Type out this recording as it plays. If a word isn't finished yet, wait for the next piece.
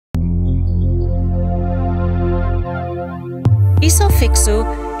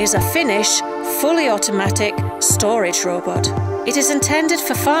Iso-Fixu is a Finnish, fully automatic storage robot. It is intended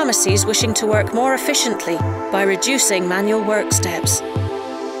for pharmacies wishing to work more efficiently by reducing manual work steps.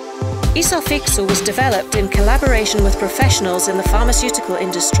 Iso-Fixu was developed in collaboration with professionals in the pharmaceutical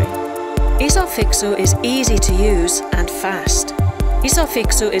industry. Iso-Fixu is easy to use and fast.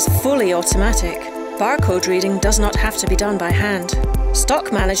 Iso-Fixu is fully automatic. Barcode reading does not have to be done by hand.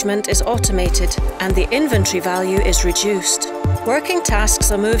 Stock management is automated and the inventory value is reduced. Working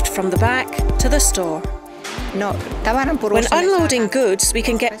tasks are moved from the back to the store. When unloading goods, we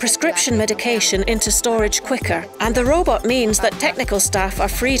can get prescription medication into storage quicker, and the robot means that technical staff are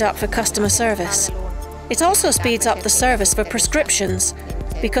freed up for customer service. It also speeds up the service for prescriptions,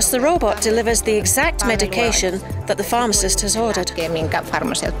 because the robot delivers the exact medication that the pharmacist has ordered.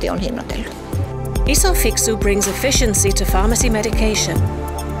 Iso-Fixu brings efficiency to pharmacy medication.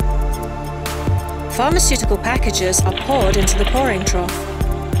 Pharmaceutical packages are poured into the pouring trough.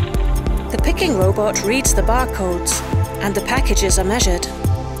 The picking robot reads the barcodes, and the packages are measured.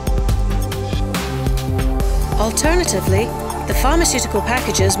 Alternatively, the pharmaceutical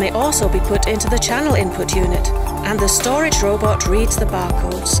packages may also be put into the channel input unit, and the storage robot reads the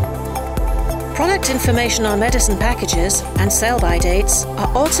barcodes. Product information on medicine packages and sell-by dates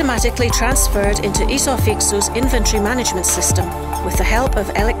are automatically transferred into Iso-Fixu's inventory management system with the help of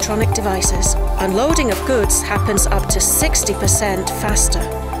electronic devices. Unloading of goods happens up to 60% faster.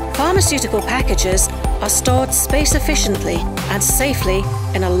 Pharmaceutical packages are stored space-efficiently and safely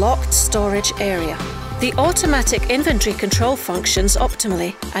in a locked storage area. The automatic inventory control functions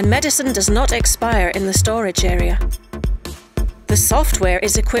optimally, and medicine does not expire in the storage area. The software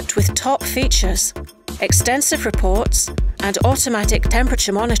is equipped with top features. Extensive reports and automatic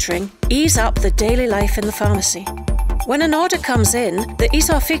temperature monitoring ease up the daily life in the pharmacy. When an order comes in, the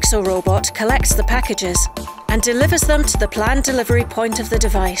Iso-Fixu robot collects the packages and delivers them to the planned delivery point of the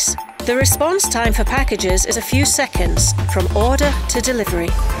device. The response time for packages is a few seconds from order to delivery.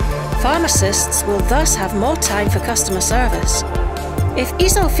 Pharmacists will thus have more time for customer service. If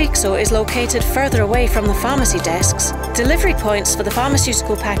Iso-Fixu is located further away from the pharmacy desks, delivery points for the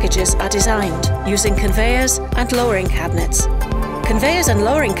pharmaceutical packages are designed using conveyors and lowering cabinets. Conveyors and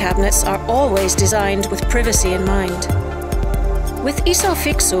lowering cabinets are always designed with privacy in mind. With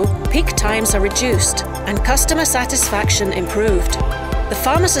Iso-Fixu, peak times are reduced and customer satisfaction improved. The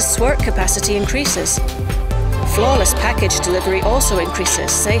pharmacist's work capacity increases. Flawless package delivery also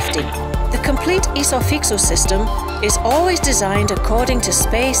increases safety. The complete Iso-Fixu system is always designed according to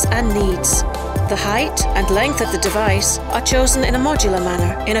space and needs. The height and length of the device are chosen in a modular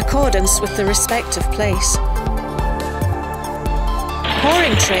manner in accordance with the respective place.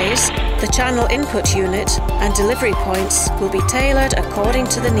 Pouring trays, the channel input unit and delivery points will be tailored according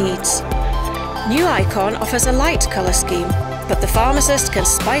to the needs. NewIcon offers a light colour scheme, but the pharmacist can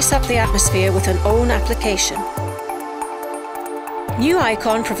spice up the atmosphere with an own application.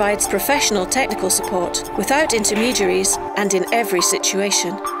 NewIcon provides professional technical support without intermediaries and in every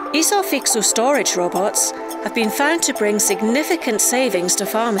situation. Iso-Fixu storage robots have been found to bring significant savings to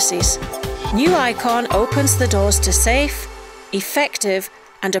pharmacies. NewIcon opens the doors to safe, effective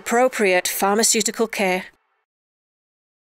and appropriate pharmaceutical care.